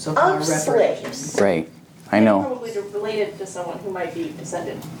So far, of reparations. slaves. Right. I know. Probably related to someone who might be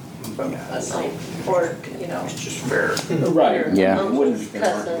descended from a slave, or, It's just fair. Right. Yeah. Uncles,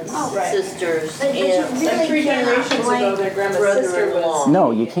 cousins, Oh, right. sisters, But you aunts, really like 3 cannot generations ago, blame- their grandma's sister was.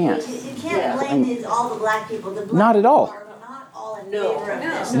 No, you can't. You Yeah. can't blame these, all the black people. The black Not at all. people are not all in No. favor of No.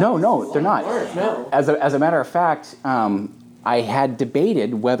 this. No, they're not. No. As a matter of fact, I had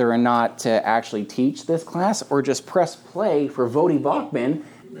debated whether or not to actually teach this class or just press play for Vodi Bachman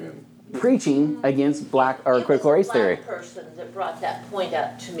preaching against black or critical race theory. It was a black person that brought that point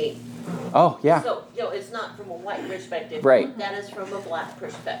out to me. Oh, yeah. So, it's not from a white perspective. Right. That is from a black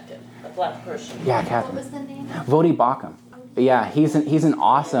perspective, a black person. Yeah, What Catherine. was the name? Vodi Bachman. Yeah, he's an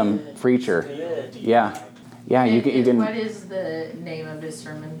awesome preacher. Yeah. Yeah, you can What is the name of his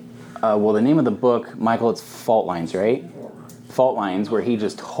sermon? well, the name of the book, Michael, it's Fault Lines, right? Fault Lines, where he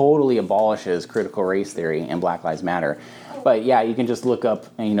just totally abolishes critical race theory and Black Lives Matter. But yeah, you can just look up,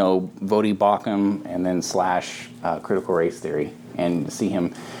 Vodi Bakum and then / critical race theory and see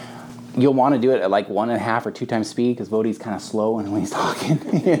him. You'll want to do it at like 1.5 or 2 times speed because Vodi's kind of slow when he's talking,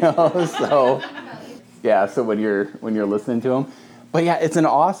 So yeah, so when you're listening to him. But yeah, it's an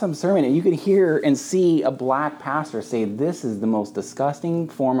awesome sermon, and you could hear and see a black pastor say this is the most disgusting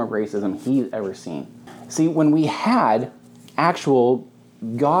form of racism he's ever seen. See, when we had actual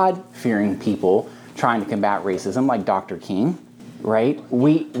God-fearing people trying to combat racism, like Dr. King, right?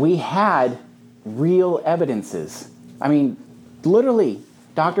 We had real evidences. I mean, literally,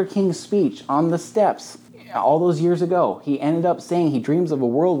 Dr. King's speech on the steps all those years ago, he ended up saying he dreams of a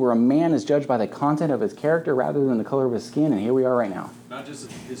world where a man is judged by the content of his character rather than the color of his skin, and here we are right now. Not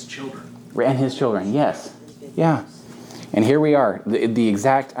just his children. And his children, yes. Yeah. And here we are. The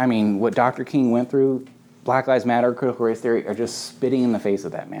exact, what Dr. King went through, Black Lives Matter, critical race theory, are just spitting in the face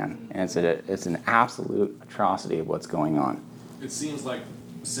of that man. And it's an absolute atrocity of what's going on. It seems like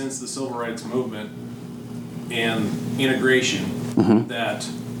since the civil rights movement and integration, that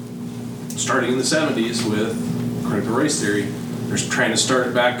starting in the 70s with critical race theory, they're trying to start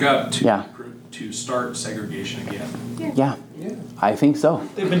it back up to start segregation again. Yeah. I think so.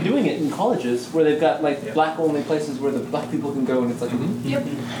 They've been doing it in colleges where they've got like black only places where the black people can go, and it's like,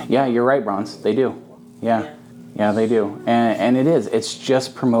 Yeah, you're right, Bronze. They do. Yeah. Yeah, they do. And it is. It's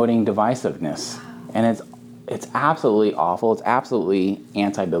just promoting divisiveness. And it's absolutely awful. It's absolutely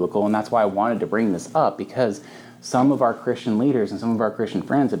anti-biblical. And that's why I wanted to bring this up, because some of our Christian leaders and some of our Christian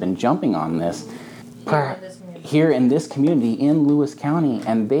friends have been jumping on this here in this community in Lewis County.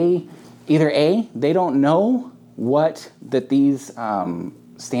 And they either they don't know what that these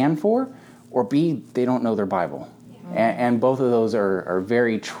stand for, or B, they don't know their Bible. And both of those are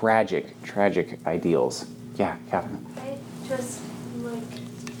very tragic ideals. Yeah, Catherine. I just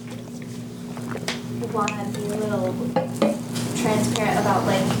want to be a little transparent about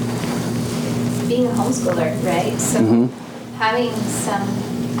being a homeschooler, right? So having some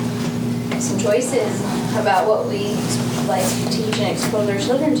choices about what we teach and expose our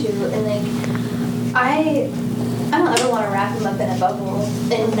children to, and I don't ever want to wrap them up in a bubble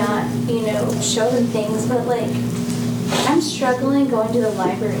and not show them things, but I'm struggling going to the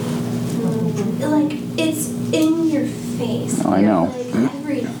library. It's in your face. Oh, I know.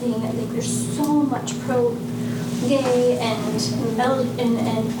 Everything. There's so much pro-gay and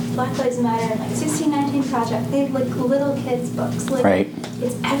Black Lives Matter and 1619 Project. They have little kids' books. Right.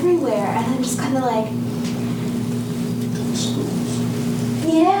 It's everywhere, and I'm just kind of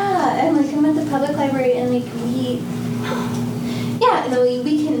yeah. And I'm at the public library, and we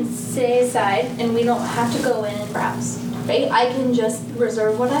can stay aside, and we don't have to go in and browse. Right? I can just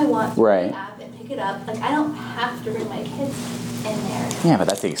reserve what I want from the app and pick it up. I don't have to bring my kids in there. Yeah, but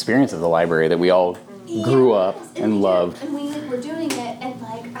that's the experience of the library that we all grew up and loved. And we were doing it, and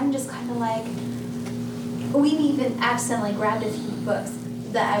I'm just kind of we've even accidentally grabbed a few books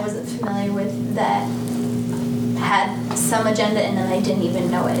that I wasn't familiar with that had some agenda in them. I didn't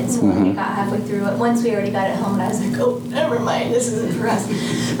even know it. And so when we got halfway through it, once we already got it home, and I was like, oh, never mind, this isn't for us.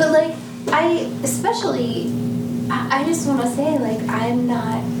 But I just want to say, I'm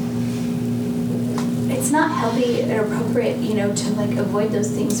not, it's not healthy or appropriate, to avoid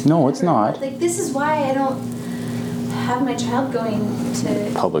those things. No, it's not. This is why I don't have my child going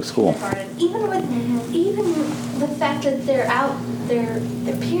to public school. Even the fact that they're out, their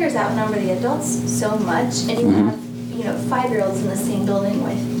peers outnumber the adults so much, and you have, 5-year-olds in the same building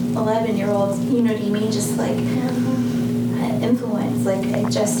with 11-year-olds, you know what I mean? Just influence, I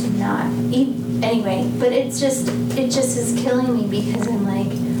just am not. Anyway, but it just is killing me because I'm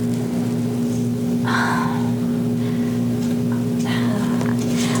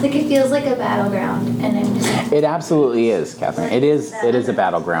it feels like a battleground, and I'm just. It absolutely is, Catherine. It is a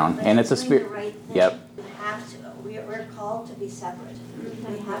battleground, and it's a spirit. Yep. We're called to be separate.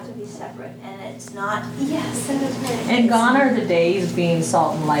 We have to be separate, and it's not. Yes, that is right. And gone are the days being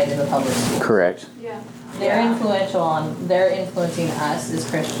salt and light in the public school. Correct. Yeah. They're influencing us as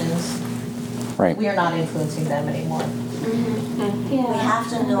Christians. Right. We are not influencing them anymore. Yeah. We have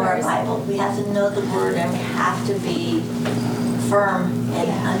to know our Bible. We have to know the Word, and we have to be firm in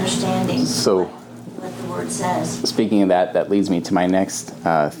understanding what the Word says. Speaking of that leads me to my next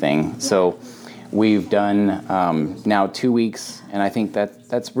thing. So we've done now 2 weeks, and I think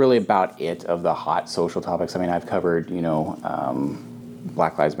that's really about it of the hot social topics. I mean, I've covered,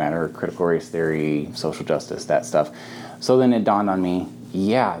 Black Lives Matter, critical race theory, social justice, that stuff. So then it dawned on me,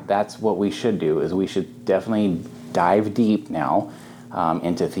 that's what we should do, is we should definitely dive deep now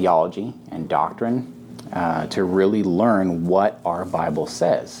into theology and doctrine to really learn what our Bible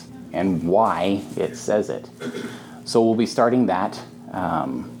says and why it says it. So we'll be starting that,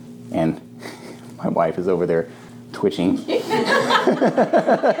 and my wife is over there twitching.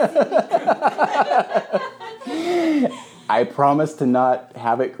 I promise to not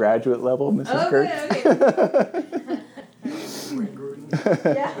have it graduate level, Mrs. Kurtz.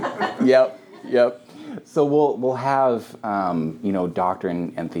 Yep. So we'll have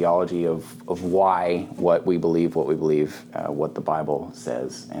doctrine and theology of why what we believe, what the Bible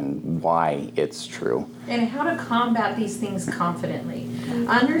says, and why it's true. And how to combat these things confidently.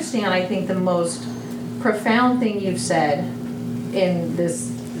 Understand, I think the most profound thing you've said in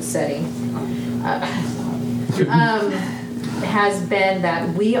this setting has been that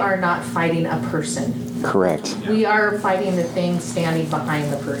we are not fighting a person. Correct. We are fighting the thing standing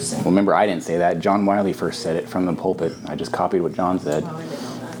behind the person. Well, remember, I didn't say that. John Wiley first said it from the pulpit. I just copied what John said. Oh, I didn't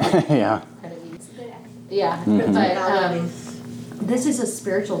know that. Yeah. Yeah, but this is a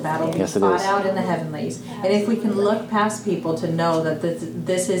spiritual battle being Yes, it fought is. out in the heavenlies. And if we can look past people to know that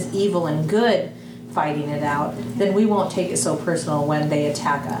this is evil and good fighting it out, then we won't take it so personal when they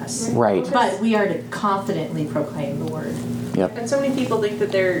attack us. Right. But we are to confidently proclaim the word. Yep. And so many people think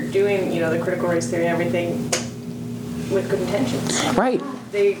that they're doing, the critical race theory and everything with good intentions. Right.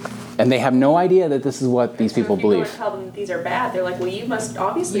 They And they have no idea that this is what these people If you go believe. and tell them that these are bad, they're like, well, you must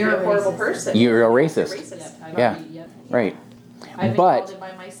obviously You're be a a horrible racist. person. You're a racist. Yeah. Yep. Right. I've been But called it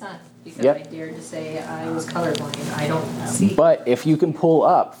by my son because Yep. I dared to say I was colorblind. I don't see. But if you can pull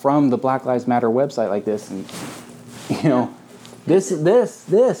up from the Black Lives Matter website like this, and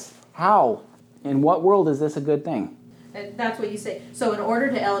this, how, in what world is this a good thing? And that's what you say. So in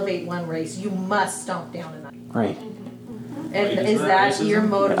order to elevate one race, you must stomp down another. Right. And Isn't is that that your racism?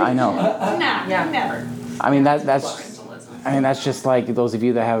 motivation? I know. Nah, Yeah. never. I mean that's just like those of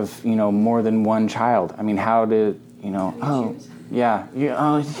you that have more than one child. I mean, how to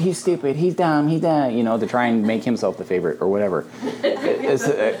he's stupid, he's dumb, to try and make himself the favorite or whatever. It's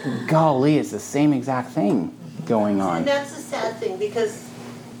golly, it's the same exact thing going on. And that's the sad thing, because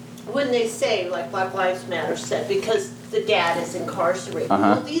when they say, like Black Lives Matter said, because the dad is incarcerated,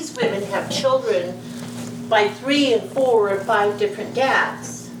 well, these women have children by 3 and 4 and 5 different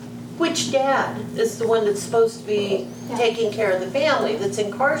dads. Which dad is the one that's supposed to be taking care of the family that's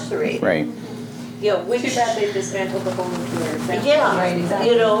incarcerated? Right. Which Too bad they dismantled the whole nuclear family. Yeah, Right,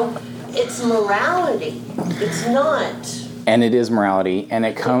 exactly. it's morality. It's not. And it is morality, and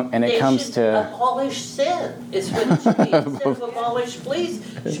it comes should to abolish sin. Is what it should be. Instead of abolish police,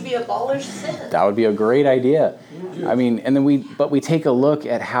 it should be abolish sin. that would be a great idea. I mean, and then we take a look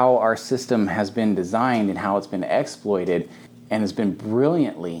at how our system has been designed and how it's been exploited, and has been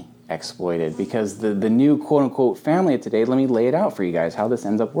brilliantly exploited, because the new quote unquote family of today, let me lay it out for you guys how this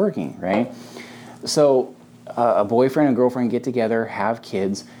ends up working, right? So a boyfriend and girlfriend get together, have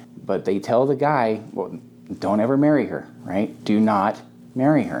kids, but they tell the guy, well, don't ever marry her, right? Do not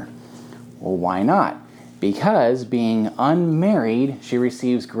marry her. Well, why not? Because being unmarried, she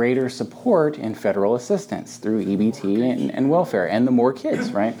receives greater support in federal assistance through EBT and welfare, and the more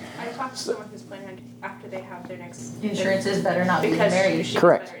kids, right? I talked to someone who's planning on after they have their next Insurance is better not being because married. she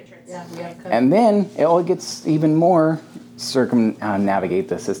Correct. gets better insurance. Yeah, we have covered. And then it gets even more navigate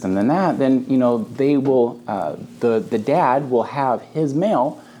the system than that. Then they will the dad will have his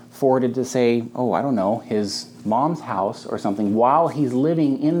mail forwarded to say, I don't know, his mom's house or something, while he's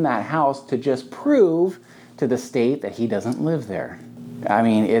living in that house, to just prove to the state that he doesn't live there. I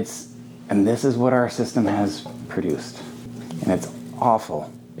mean, and this is what our system has produced, and it's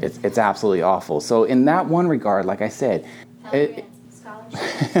awful. It's absolutely awful. So in that one regard, like I said,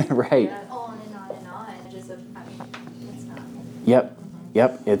 scholarships. right. On and on and on. It's not.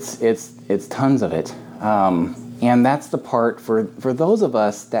 Yep. It's tons of it. And that's the part for those of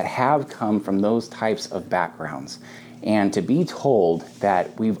us that have come from those types of backgrounds, and to be told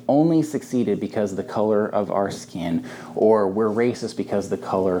that we've only succeeded because of the color of our skin, or we're racist because of the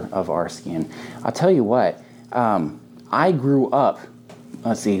color of our skin. I'll tell you what, I grew up,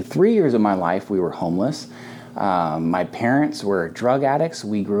 3 years of my life we were homeless. My parents were drug addicts.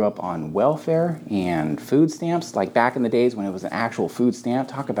 We grew up on welfare and food stamps, like back in the days when it was an actual food stamp.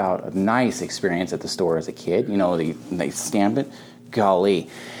 Talk about a nice experience at the store as a kid. They stamped it. Golly.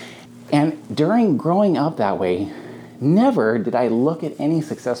 And during growing up that way, never did I look at any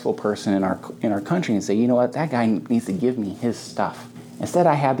successful person in our country and say, you know what, that guy needs to give me his stuff. Instead,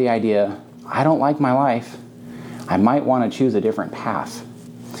 I had the idea, I don't like my life. I might want to choose a different path.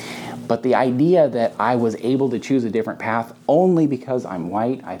 But the idea that I was able to choose a different path only because I'm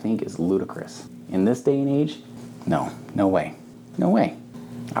white, I think is ludicrous. In this day and age, no way.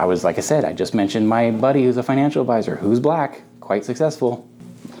 I was, like I said, I just mentioned my buddy who's a financial advisor, who's black, quite successful.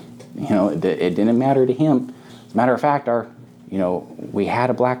 It didn't matter to him. Matter of fact, we had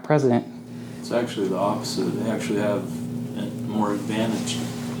a black president. It's actually the opposite. They actually have more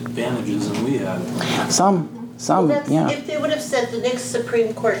advantages than we have. Some, yeah. If they would have said the next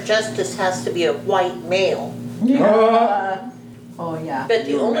Supreme Court justice has to be a white male. Oh, yeah. But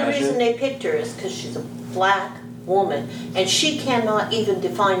the only reason they picked her is because she's a black woman, and she cannot even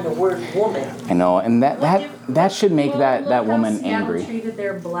define the word woman. I know, and that should make that woman angry. Seattle treated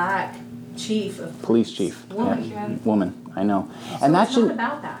their black chief of police chief. Woman. Yeah. Woman, I know. So and it's not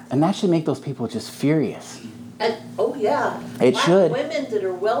about that. And that should make those people just furious. And, oh yeah. It black should. Women that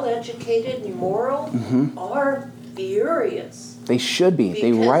are well educated and moral are furious. They should be.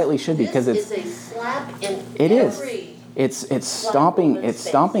 They rightly should be, because it's a slap in it every. Is. It's stomping. It's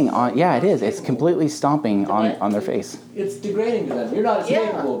stomping on. Yeah, it is. It's completely stomping on their face. It's degrading to them. You're not as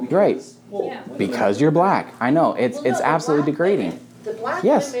capable because right. Because you're black. I know. It's absolutely degrading. The black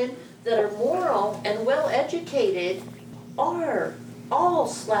women that are moral and well educated are all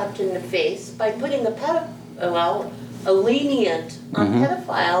slapped in the face by putting a lenient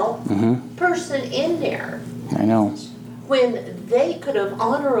pedophile person in there. I know. When they could have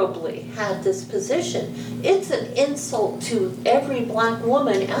honorably had this position. It's an insult to every black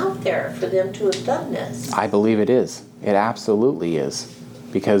woman out there for them to have done this. I believe it is. It absolutely is.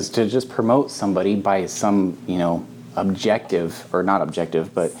 Because to just promote somebody by some, objective, or not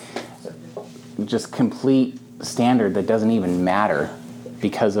objective, but just complete standard that doesn't even matter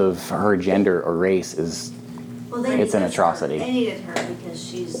because of her gender or race it's an atrocity. They needed her because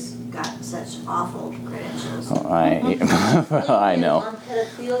she's got such awful credentials. I know. On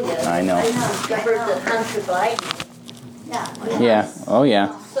pedophilia. I know. Discovered that Hunter Biden. Yeah. Yeah. Oh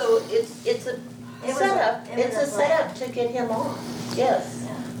yeah. So it's a setup. It's a setup to get him off. Yes.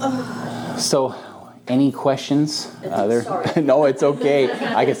 So, any questions? Sorry. No, it's okay.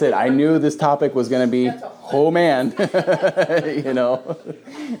 Like I said, I knew this topic was going to be, oh man,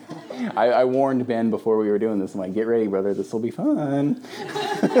 I warned Ben before we were doing this. I'm like, get ready, brother. This will be fun.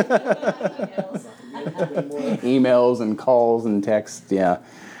 Emails and calls and texts. Yeah.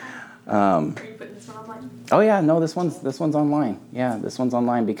 Are you putting this one online? Oh yeah, no, this one's online. Yeah, this one's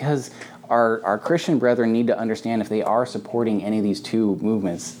online because our Christian brethren need to understand if they are supporting any of these two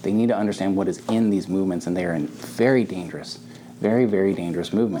movements, they need to understand what is in these movements, and they are in very dangerous, very, very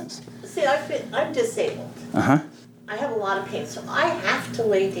dangerous movements. See, I'm disabled. I have a lot of pain, so I have to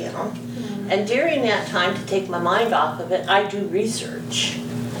lay down. And during that time, to take my mind off of it, I do research.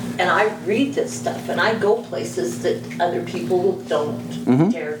 And I read this stuff, and I go places that other people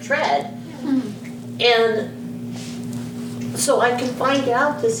don't dare tread. And so I can find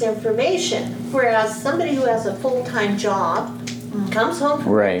out this information. Whereas somebody who has a full-time job, comes home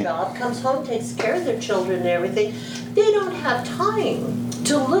from their job, comes home, takes care of their children and everything, they don't have time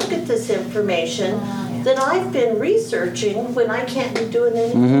to look at this information that I've been researching when I can't be doing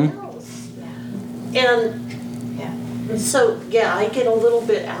anything else. And so, I get a little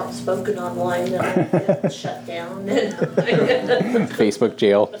bit outspoken online, and I get shut down. Facebook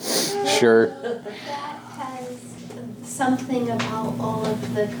jail. Sure. That has something about all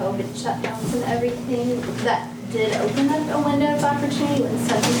of the COVID shutdowns and everything that did open up a window of opportunity when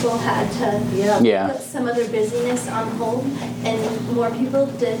some people had to put some of their busyness on hold, and more people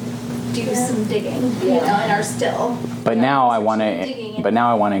did do some digging, and are still. But now I want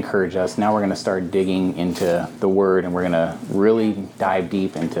to encourage us. Now we're going to start digging into the Word, and we're going to really dive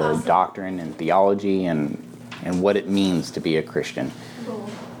deep into doctrine and theology and what it means to be a Christian. Cool.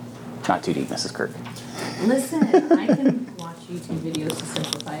 Not too deep, Mrs. Kirk. Listen, I can watch YouTube videos to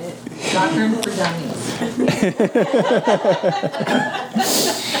simplify it. Doctrine for dummies.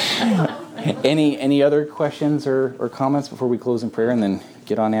 Any other questions or comments before we close in prayer and then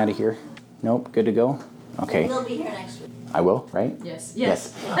get on out of here? Nope, good to go? Okay. We'll be here next week. I will, right?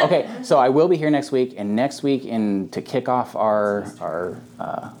 Yes. Okay, so I will be here next week, and next week to kick off our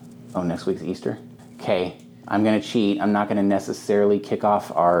next week's Easter? Okay, I'm going to cheat. I'm not going to necessarily kick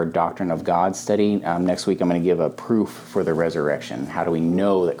off our Doctrine of God study. Next week I'm going to give a proof for the resurrection. How do we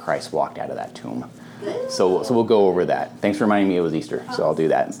know that Christ walked out of that tomb? So we'll go over that. Thanks for reminding me it was Easter, so I'll do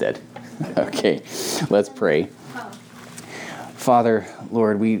that instead. Okay, let's pray. Father,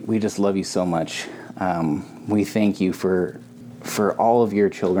 Lord, we just love you so much. We thank you for all of your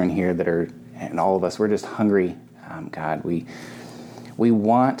children here and all of us. We're just hungry, God. We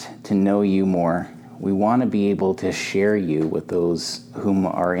want to know you more. We want to be able to share you with those whom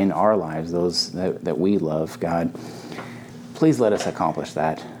are in our lives, those that we love, God. Please let us accomplish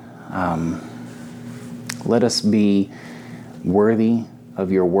that. Let us be worthy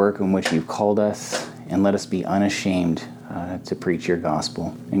of your work in which you've called us, and let us be unashamed to preach your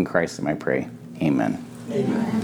gospel. In Christ I pray. Amen. Amen.